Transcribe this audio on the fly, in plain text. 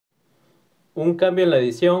Un cambio en la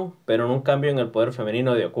edición, pero no un cambio en el poder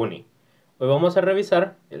femenino de Okuni. Hoy vamos a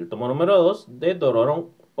revisar el tomo número 2 de Dororon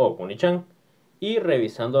Okuni-chan. Y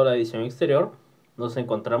revisando la edición exterior, nos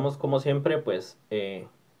encontramos como siempre, pues,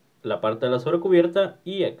 la parte de la sobrecubierta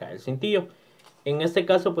y acá el cintillo. En este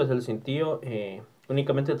caso, pues el cintillo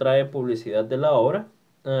únicamente trae publicidad de la obra.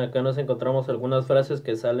 Acá nos encontramos algunas frases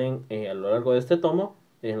que salen a lo largo de este tomo.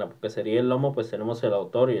 En la que sería el lomo, pues tenemos el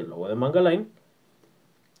autor y el logo de MangaLine.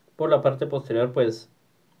 Por la parte posterior, pues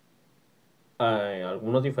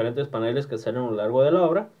algunos diferentes paneles que salen a lo largo de la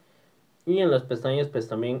obra, y en las pestañas pues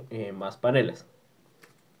también más paneles.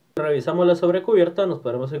 Si revisamos la sobrecubierta, nos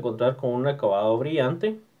podremos encontrar con un acabado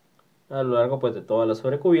brillante a lo largo pues de toda la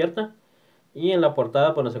sobrecubierta, y en la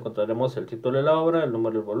portada pues nos encontraremos el título de la obra, el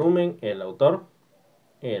número del volumen, el autor,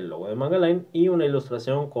 el logo de MangaLine y una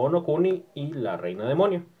ilustración con Okuni y la reina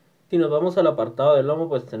demonio. Si nos vamos al apartado del lomo,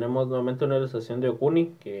 pues tenemos nuevamente una ilustración de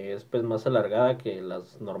Okuni, que es pues más alargada que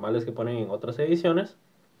las normales que ponen en otras ediciones.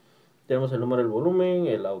 Tenemos el número del volumen,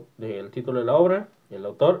 el título de la obra, el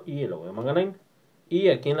autor y el logo de MangaLine. Y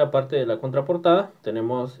aquí en la parte de la contraportada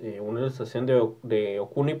tenemos una ilustración de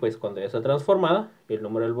Okuni pues cuando ya está transformada, el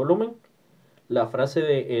número del volumen, la frase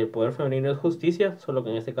de el poder femenino es justicia, solo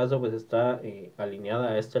que en este caso pues está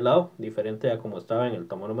alineada a este lado, diferente a como estaba en el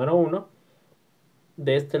tomo número 1.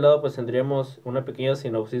 De este lado pues tendríamos una pequeña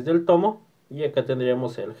sinopsis del tomo, y acá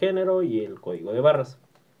tendríamos el género y el código de barras.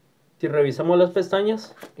 Si revisamos las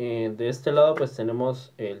pestañas, de este lado pues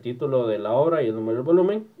tenemos el título de la obra y el número del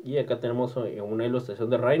volumen, y acá tenemos una ilustración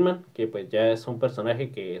de Rainman, que pues ya es un personaje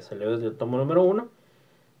que salió desde el tomo número 1,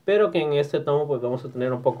 pero que en este tomo pues vamos a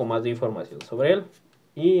tener un poco más de información sobre él.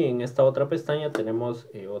 Y en esta otra pestaña tenemos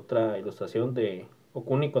otra ilustración de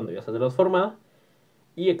Okuni cuando ya está transformada,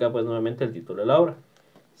 y acá pues nuevamente el título de la obra.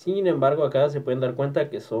 Sin embargo, acá se pueden dar cuenta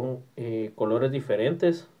que son colores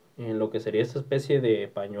diferentes en lo que sería esta especie de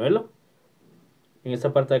pañuelo. En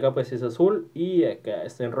esta parte de acá pues es azul y acá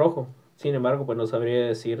está en rojo. Sin embargo, pues no sabría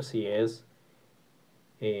decir si es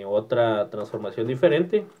otra transformación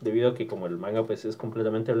diferente, debido a que como el manga pues es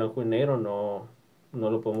completamente blanco y negro, no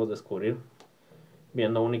lo podemos descubrir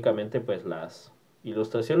viendo únicamente pues las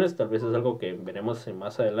ilustraciones. Tal vez es algo que veremos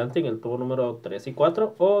más adelante en el tubo número 3 y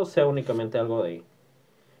 4, o sea únicamente algo de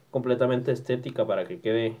completamente estética para que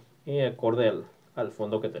quede acorde al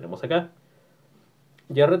fondo que tenemos acá.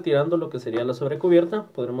 Ya retirando lo que sería la sobrecubierta,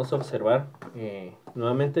 podremos observar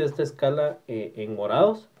nuevamente esta escala en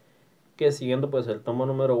morados, que siguiendo pues el tomo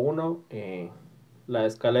número 1, la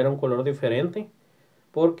escala era un color diferente,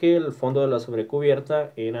 porque el fondo de la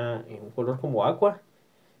sobrecubierta era en un color como aqua,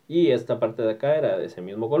 y esta parte de acá era de ese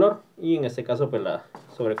mismo color, y en este caso pues la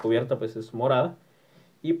sobrecubierta pues es morada,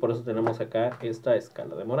 y por eso tenemos acá esta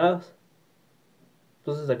escala de moradas.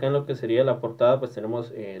 Entonces acá en lo que sería la portada pues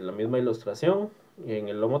tenemos la misma ilustración, en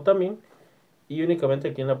el lomo también, y únicamente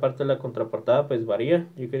aquí en la parte de la contraportada pues varía,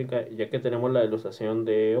 ya que tenemos la ilustración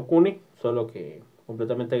de Okuni, solo que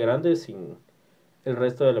completamente grande, sin el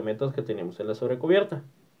resto de elementos que teníamos en la sobrecubierta.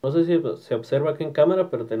 No sé si se observa aquí en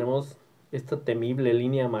cámara, pero tenemos esta temible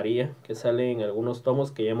línea amarilla que sale en algunos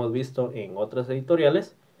tomos que ya hemos visto en otras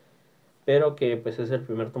editoriales, pero que pues es el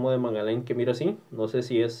primer tomo de MangaLine que miro así. No sé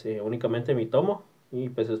si es únicamente mi tomo, y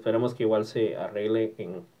pues esperemos que igual se arregle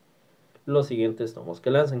en los siguientes tomos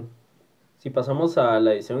que lancen. Si pasamos a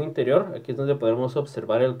la edición interior, aquí es donde podemos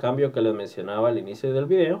observar el cambio que les mencionaba al inicio del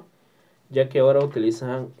video, ya que ahora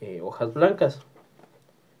utilizan hojas blancas.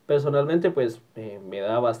 Personalmente pues me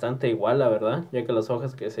da bastante igual, la verdad, ya que las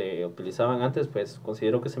hojas que se utilizaban antes pues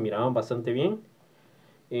considero que se miraban bastante bien,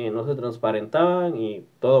 no se transparentaban y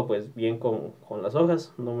todo pues bien con las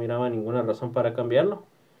hojas, no miraba ninguna razón para cambiarlo.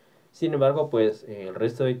 Sin embargo, pues el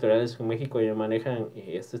resto de editoriales en México ya manejan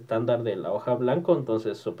este estándar de la hoja blanco,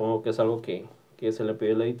 entonces supongo que es algo que se le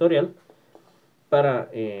pidió a la editorial para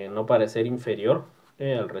no parecer inferior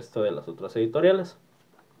al resto de las otras editoriales.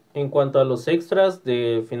 En cuanto a los extras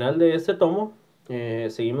del final de este tomo,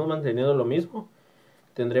 seguimos manteniendo lo mismo.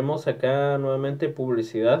 Tendremos acá nuevamente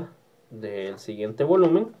publicidad del siguiente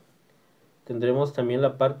volumen. Tendremos también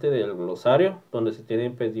la parte del glosario, donde se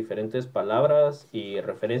tienen pues, diferentes palabras y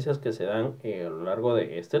referencias que se dan a lo largo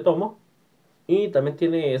de este tomo. Y también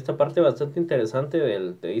tiene esta parte bastante interesante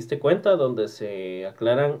del Te diste cuenta, donde se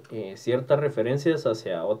aclaran ciertas referencias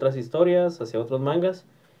hacia otras historias, hacia otros mangas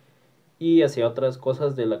y hacia otras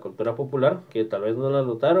cosas de la cultura popular que tal vez no las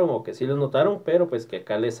notaron o que sí las notaron, pero pues que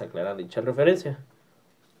acá les aclaran dicha referencia.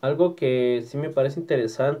 Algo que sí me parece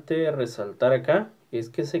interesante resaltar acá es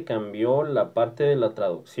que se cambió la parte de la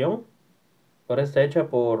traducción. Ahora está hecha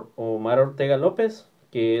por Omar Ortega López,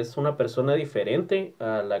 que es una persona diferente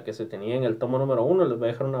a la que se tenía en el tomo número uno. Les voy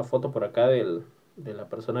a dejar una foto por acá de la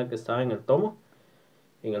persona que estaba en el tomo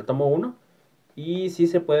uno. Y sí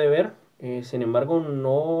se puede ver, sin embargo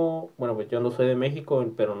no, bueno, pues yo no soy de México,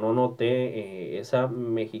 pero no noté esa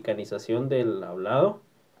mexicanización del hablado.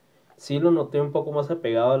 Sí lo noté un poco más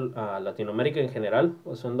apegado a Latinoamérica en general,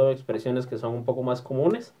 usando expresiones que son un poco más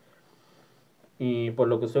comunes. Y por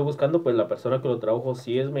lo que estoy buscando, pues la persona que lo tradujo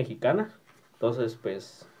sí es mexicana. Entonces,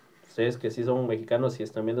 pues, ustedes que sí son mexicanos y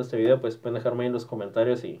están viendo este video, pues pueden dejarme ahí en los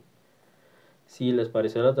comentarios si les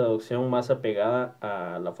pareció la traducción más apegada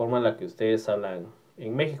a la forma en la que ustedes hablan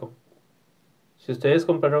en México. Si ustedes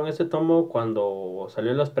compraron este tomo cuando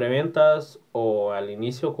salió en las preventas o al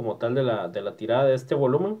inicio como tal de la tirada de este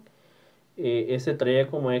volumen, ese traía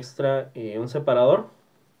como extra un separador,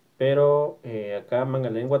 pero acá en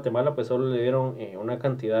MangaLine Guatemala pues solo le dieron una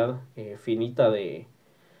cantidad finita de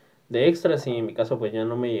extras y en mi caso pues ya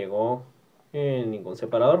no me llegó ningún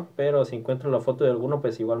separador, pero si encuentro la foto de alguno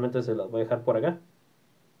pues igualmente se las voy a dejar por acá.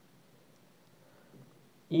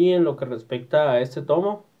 Y en lo que respecta a este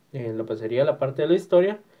tomo, en lo que sería la parte de la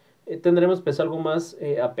historia, tendremos pues algo más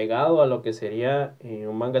apegado a lo que sería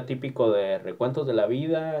un manga típico de recuentos de la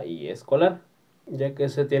vida y escolar, ya que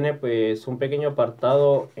se tiene pues un pequeño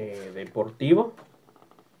apartado deportivo.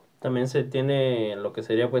 También se tiene lo que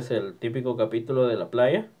sería pues el típico capítulo de la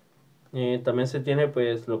playa. También se tiene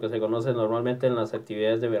pues lo que se conoce normalmente en las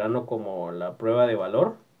actividades de verano como la prueba de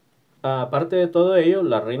valor. Aparte de todo ello,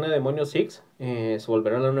 la reina demonio Six se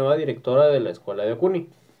volverá la nueva directora de la escuela de Okuni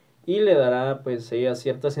y le dará pues ella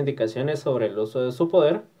ciertas indicaciones sobre el uso de su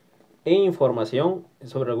poder e información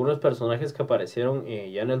sobre algunos personajes que aparecieron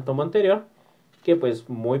ya en el tomo anterior, que pues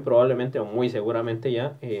muy probablemente o muy seguramente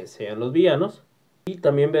ya sean los villanos. Y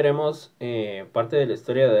también veremos parte de la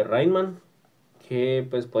historia de Rainman, que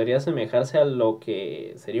pues podría asemejarse a lo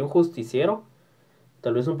que sería un justiciero,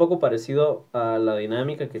 tal vez un poco parecido a la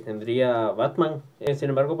dinámica que tendría Batman. Sin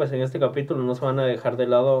embargo, pues en este capítulo no se van a dejar de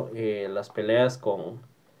lado las peleas con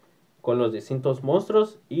los distintos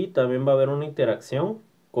monstruos y también va a haber una interacción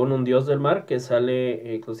con un dios del mar que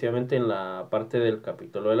sale exclusivamente en la parte del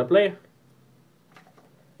capítulo de la playa.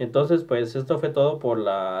 Entonces, pues esto fue todo por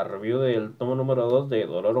la review del tomo número 2 de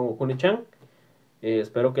Dororon Okuni-chan.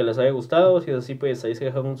 Espero que les haya gustado. Si es así, pues ahí se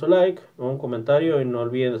dejan un su like, un comentario y no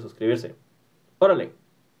olviden de suscribirse. ¡Órale!